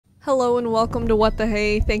Hello and welcome to What the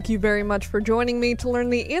Hey. Thank you very much for joining me to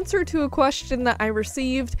learn the answer to a question that I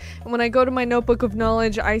received. And when I go to my notebook of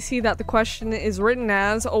knowledge, I see that the question is written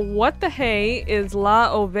as, what the hey is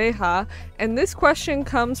la oveja? And this question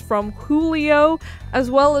comes from Julio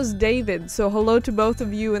as well as David. So hello to both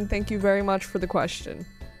of you and thank you very much for the question.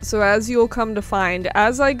 So as you'll come to find,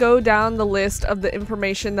 as I go down the list of the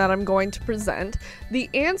information that I'm going to present, the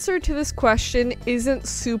answer to this question isn't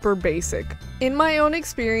super basic. In my own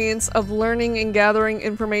experience of learning and gathering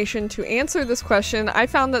information to answer this question, I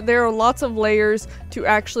found that there are lots of layers to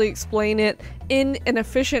actually explain it in an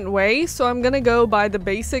efficient way, so I'm gonna go by the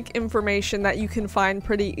basic information that you can find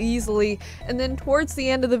pretty easily, and then towards the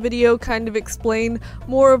end of the video kind of explain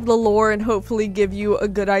more of the lore and hopefully give you a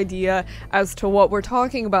good idea as to what we're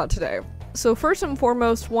talking about today. So first and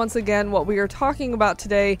foremost, once again, what we are talking about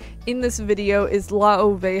today in this video is La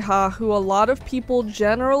Oveja, who a lot of people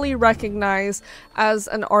generally recognize as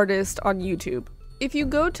an artist on YouTube. If you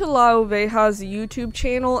go to La Oveja's YouTube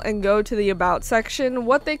channel and go to the About section,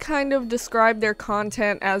 what they kind of describe their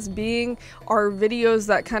content as being are videos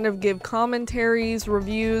that kind of give commentaries,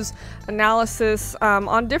 reviews, analysis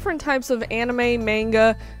on different types of anime,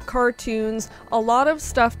 manga, cartoons, a lot of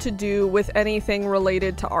stuff to do with anything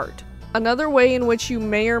related to art. Another way in which you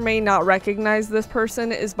may or may not recognize this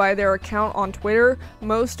person is by their account on Twitter.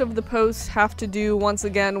 Most of the posts have to do, once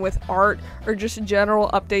again, with art or just general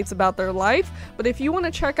updates about their life. But if you want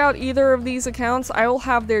to check out either of these accounts, I will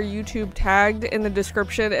have their YouTube tagged in the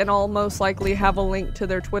description, and I'll most likely have a link to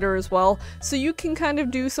their Twitter as well, so you can kind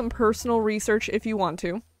of do some personal research if you want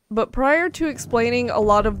to. But prior to explaining a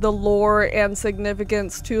lot of the lore and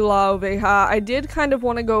significance to La Oveja, I did kind of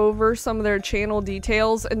want to go over some of their channel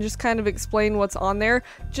details and just kind of explain what's on there,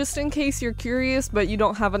 just in case you're curious but you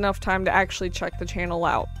don't have enough time to actually check the channel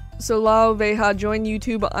out. So La Oveja joined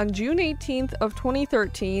YouTube on June 18th of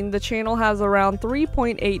 2013. The channel has around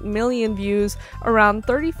 3.8 million views, around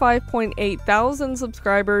 35.8 thousand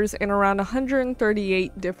subscribers, and around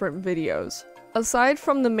 138 different videos. Aside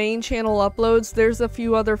from the main channel uploads, there's a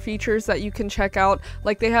few other features that you can check out.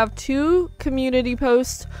 Like, they have 2 community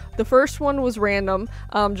posts. The first one was random,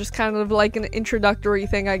 just kind of like an introductory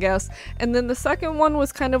thing, I guess. And then the second one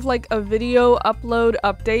was kind of like a video upload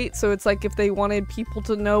update. So it's like if they wanted people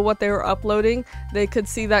to know what they were uploading, they could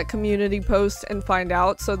see that community post and find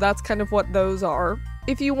out. So that's kind of what those are.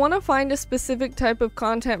 If you want to find a specific type of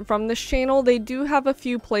content from this channel, they do have a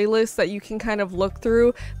few playlists that you can kind of look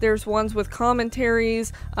through. There's ones with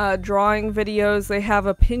commentaries, drawing videos, they have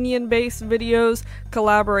opinion-based videos,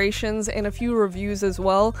 collaborations, and a few reviews as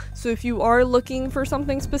well. So if you are looking for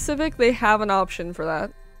something specific, they have an option for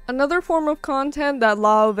that. Another form of content that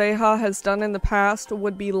La Oveja has done in the past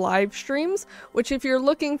would be live streams, which if you're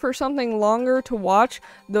looking for something longer to watch,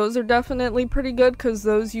 those are definitely pretty good because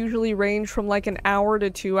those usually range from like an hour to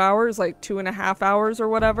 2 hours, like 2.5 hours or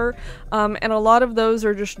whatever. And a lot of those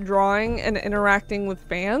are just drawing and interacting with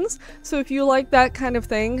fans. So if you like that kind of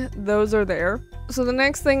thing, those are there. So the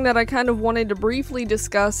next thing that I kind of wanted to briefly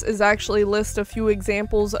discuss is actually list a few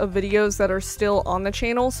examples of videos that are still on the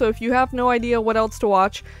channel. So if you have no idea what else to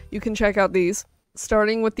watch, you can check out these.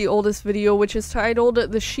 Starting with the oldest video, which is titled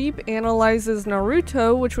The Sheep Analyzes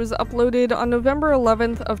Naruto, which was uploaded on November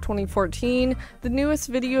 11th of 2014. The newest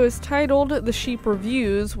video is titled The Sheep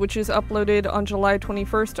Reviews, which is uploaded on July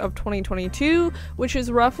 21st of 2022, which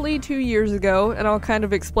is roughly 2 years ago, and I'll kind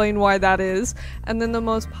of explain why that is. And then the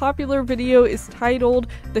most popular video is titled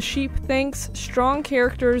The Sheep Thinks Strong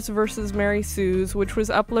Characters vs. Mary Sue's, which was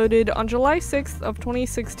uploaded on July 6th of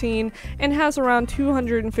 2016 and has around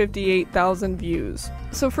 258,000 views.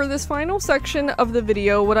 So for this final section of the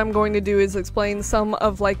video, what I'm going to do is explain some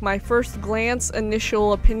of like my first glance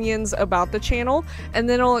initial opinions about the channel, and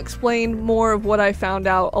then I'll explain more of what I found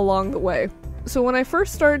out along the way. So when I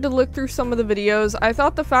first started to look through some of the videos, I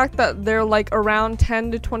thought the fact that they're like around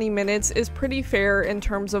 10 to 20 minutes is pretty fair in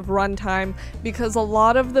terms of runtime, because a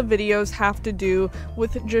lot of the videos have to do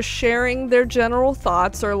with just sharing their general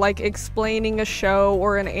thoughts or like explaining a show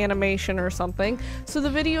or an animation or something. So the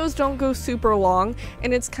videos don't go super long,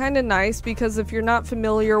 and it's kind of nice because if you're not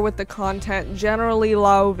familiar with the content, generally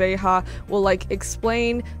La Oveja will like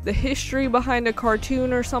explain the history behind a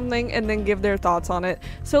cartoon or something and then give their thoughts on it.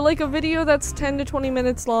 So like a video that's 10 to 20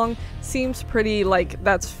 minutes long seems pretty like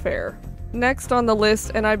that's fair. Next on the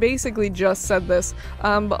list, and I basically just said this,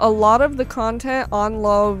 a lot of the content on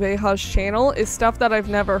La Oveja's channel is stuff that I've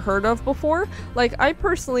never heard of before. Like, I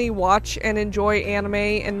personally watch and enjoy anime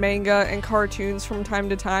and manga and cartoons from time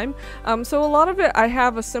to time, so a lot of it I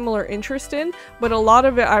have a similar interest in, but a lot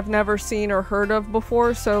of it I've never seen or heard of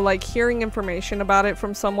before, so like hearing information about it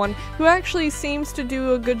from someone who actually seems to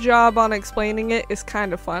do a good job on explaining it is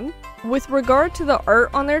kind of fun. With regard to the art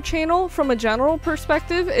on their channel, from a general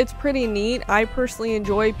perspective, it's pretty neat. I personally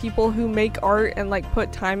enjoy people who make art and like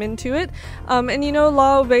put time into it. And you know,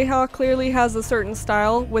 La Oveja clearly has a certain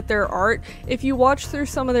style with their art. If you watch through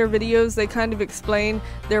some of their videos, they kind of explain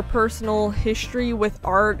their personal history with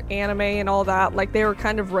art, anime, and all that. Like, they were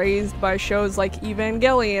kind of raised by shows like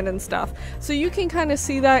Evangelion and stuff. So you can kind of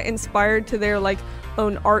see that inspired to their like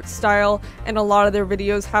own art style, and a lot of their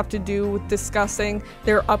videos have to do with discussing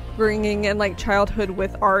their upbringing and like childhood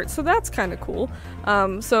with art, so that's kind of cool.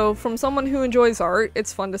 So from someone who enjoys art,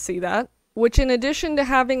 it's fun to see that. Which, in addition to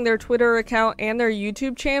having their Twitter account and their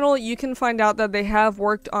YouTube channel, you can find out that they have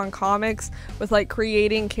worked on comics with like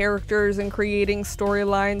creating characters and creating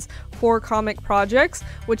storylines for comic projects,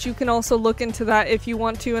 which you can also look into that if you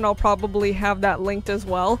want to, and I'll probably have that linked as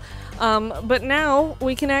well. But now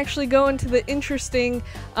we can actually go into the interesting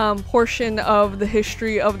portion of the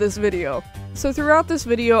history of this video. So throughout this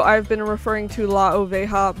video, I've been referring to La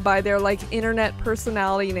Oveja by their like internet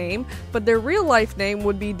personality name, but their real life name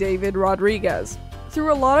would be David Rodriguez.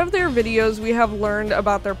 Through a lot of their videos, we have learned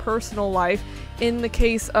about their personal life. In the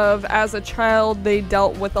case of, as a child, they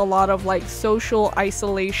dealt with a lot of like social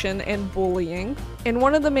isolation and bullying. And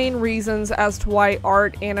one of the main reasons as to why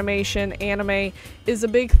art, animation, anime is a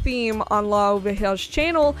big theme on La Oveja's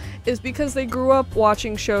channel is because they grew up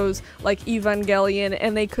watching shows like Evangelion,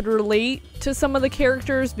 and they could relate to some of the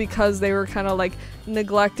characters because they were kind of like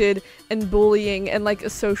neglected and bullying and like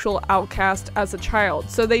a social outcast as a child.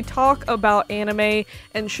 So they talk about anime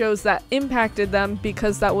and shows that impacted them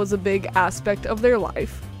because that was a big aspect of their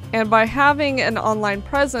life. And by having an online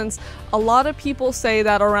presence, a lot of people say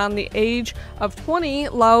that around the age of 20,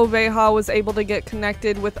 La Oveja was able to get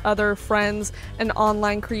connected with other friends and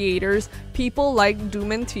online creators, people like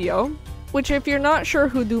Dumentillo. Which, if you're not sure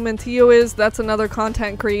who Dumentillo is, that's another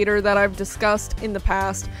content creator that I've discussed in the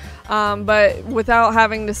past. But without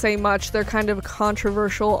having to say much, they're kind of a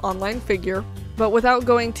controversial online figure. But without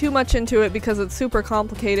going too much into it because it's super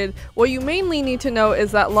complicated, what you mainly need to know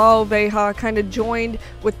is that La Oveja kind of joined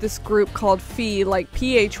with this group called Phi, like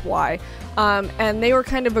PHY, and they were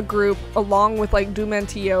kind of a group along with like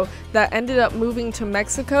Dumentillo that ended up moving to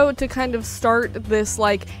Mexico to kind of start this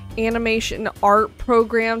like animation art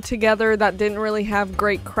program together that didn't really have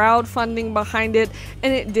great crowdfunding behind it,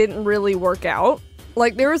 and it didn't really work out.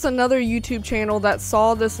 Like, there was another YouTube channel that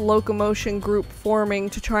saw this locomotion group forming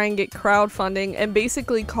to try and get crowdfunding and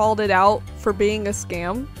basically called it out for being a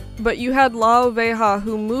scam. But you had La Oveja,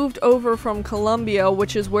 who moved over from Colombia,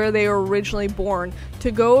 which is where they were originally born,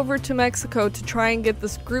 to go over to Mexico to try and get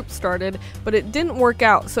this group started, but it didn't work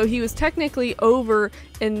out. So he was technically over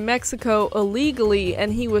in Mexico illegally,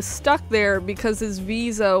 and he was stuck there because his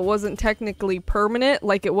visa wasn't technically permanent,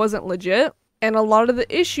 like it wasn't legit. And a lot of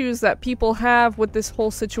the issues that people have with this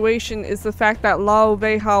whole situation is the fact that La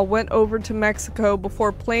Oveja went over to Mexico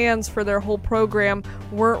before plans for their whole program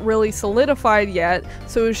weren't really solidified yet,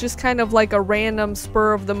 so it was just kind of like a random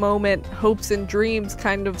spur of the moment, hopes and dreams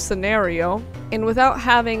kind of scenario. And without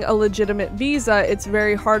having a legitimate visa, it's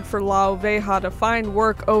very hard for La Oveja to find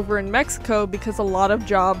work over in Mexico because a lot of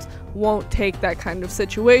jobs won't take that kind of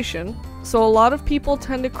situation. So a lot of people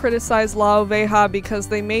tend to criticize La Oveja because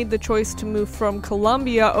they made the choice to move from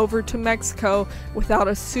Colombia over to Mexico without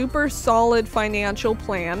a super solid financial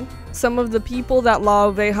plan. Some of the people that La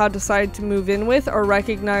Oveja decided to move in with are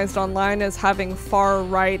recognized online as having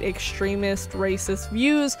far-right extremist racist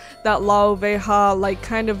views that La Oveja like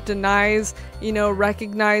kind of denies, you know,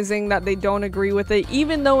 recognizing that they don't agree with it,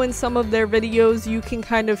 even though in some of their videos you can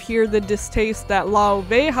kind of hear the distaste that La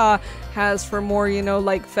Oveja has for more, you know,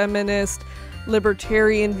 like feminist,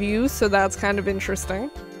 libertarian views, so that's kind of interesting.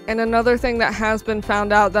 And another thing that has been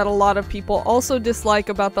found out that a lot of people also dislike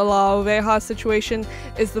about the La Oveja situation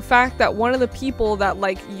is the fact that one of the people that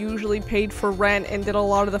like usually paid for rent and did a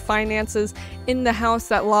lot of the finances in the house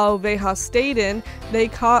that La Oveja stayed in, they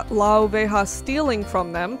caught La Oveja stealing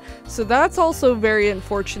from them. So that's also very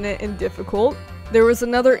unfortunate and difficult. There was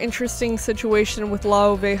another interesting situation with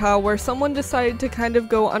La Oveja where someone decided to kind of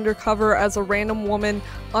go undercover as a random woman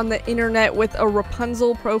on the internet with a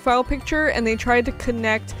Rapunzel profile picture, and they tried to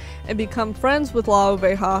connect and become friends with La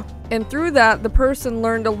Oveja. And through that, the person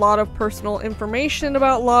learned a lot of personal information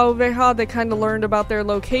about La Oveja. They kind of learned about their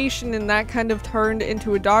location, and that kind of turned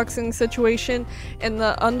into a doxing situation. And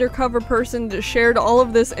the undercover person just shared all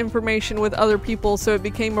of this information with other people, so it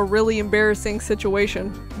became a really embarrassing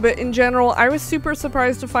situation. But in general, I was super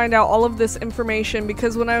surprised to find out all of this information,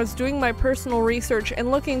 because when I was doing my personal research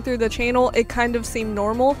and looking through the channel, it kind of seemed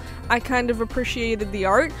normal. I kind of appreciated the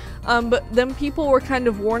art, but then people were kind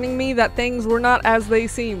of warning me that things were not as they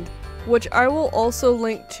seemed. Which I will also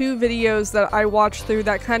link 2 videos that I watched through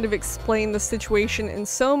that kind of explain the situation in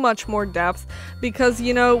so much more depth, because,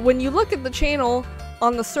 you know, when you look at the channel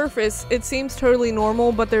on the surface, it seems totally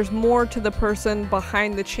normal, but there's more to the person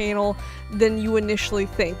behind the channel than you initially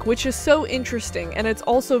think, which is so interesting, and it's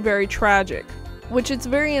also very tragic. Which it's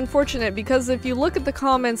very unfortunate, because if you look at the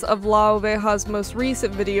comments of La Oveja's most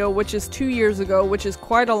recent video, which is 2 years ago, which is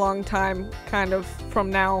quite a long time kind of from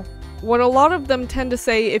now, what a lot of them tend to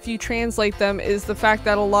say, if you translate them, is the fact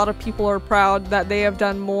that a lot of people are proud that they have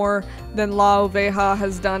done more than La Oveja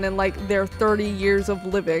has done in like their 30 years of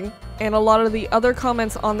living. And a lot of the other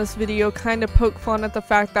comments on this video kind of poke fun at the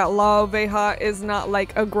fact that La Oveja is not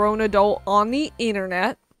like a grown adult on the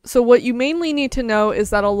internet. So what you mainly need to know is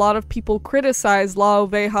that a lot of people criticize La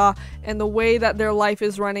Oveja and the way that their life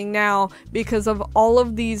is running now because of all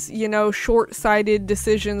of these, you know, short-sighted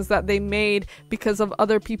decisions that they made because of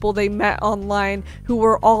other people they met online who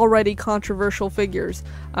were already controversial figures.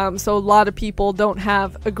 So a lot of people don't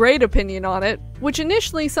have a great opinion on it, which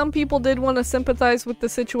initially some people did want to sympathize with the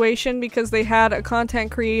situation because they had a content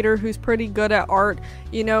creator who's pretty good at art,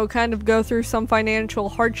 you know, kind of go through some financial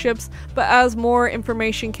hardships. But as more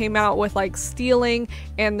information came out with like stealing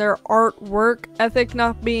and their artwork ethic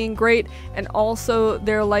not being great, and also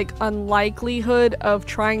their like unlikelihood of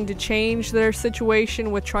trying to change their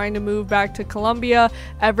situation with trying to move back to Colombia,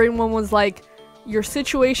 everyone was like, your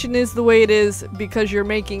situation is the way it is because you're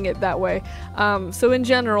making it that way. So in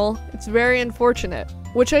general, it's very unfortunate.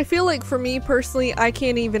 Which I feel like for me personally, I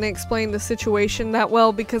can't even explain the situation that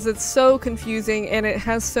well because it's so confusing and it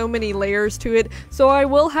has so many layers to it. So I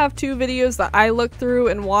will have 2 videos that I looked through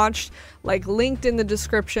and watched, like linked in the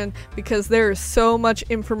description, because there is so much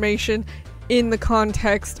information in the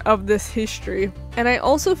context of this history. And I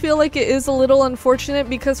also feel like it is a little unfortunate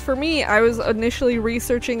because for me, I was initially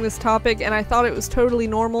researching this topic and I thought it was totally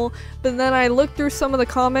normal, but then I looked through some of the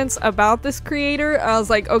comments about this creator, I was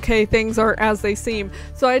like, okay, things aren't as they seem.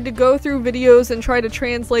 So I had to go through videos and try to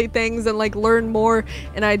translate things and like learn more,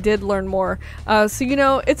 and I did learn more. So you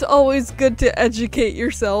know, it's always good to educate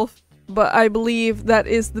yourself. But I believe that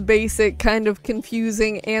is the basic kind of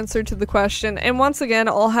confusing answer to the question. And once again,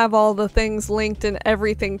 I'll have all the things linked and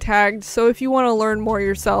everything tagged, so if you want to learn more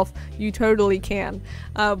yourself, you totally can.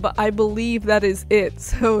 But I believe that is it,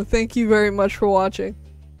 so thank you very much for watching.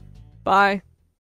 Bye.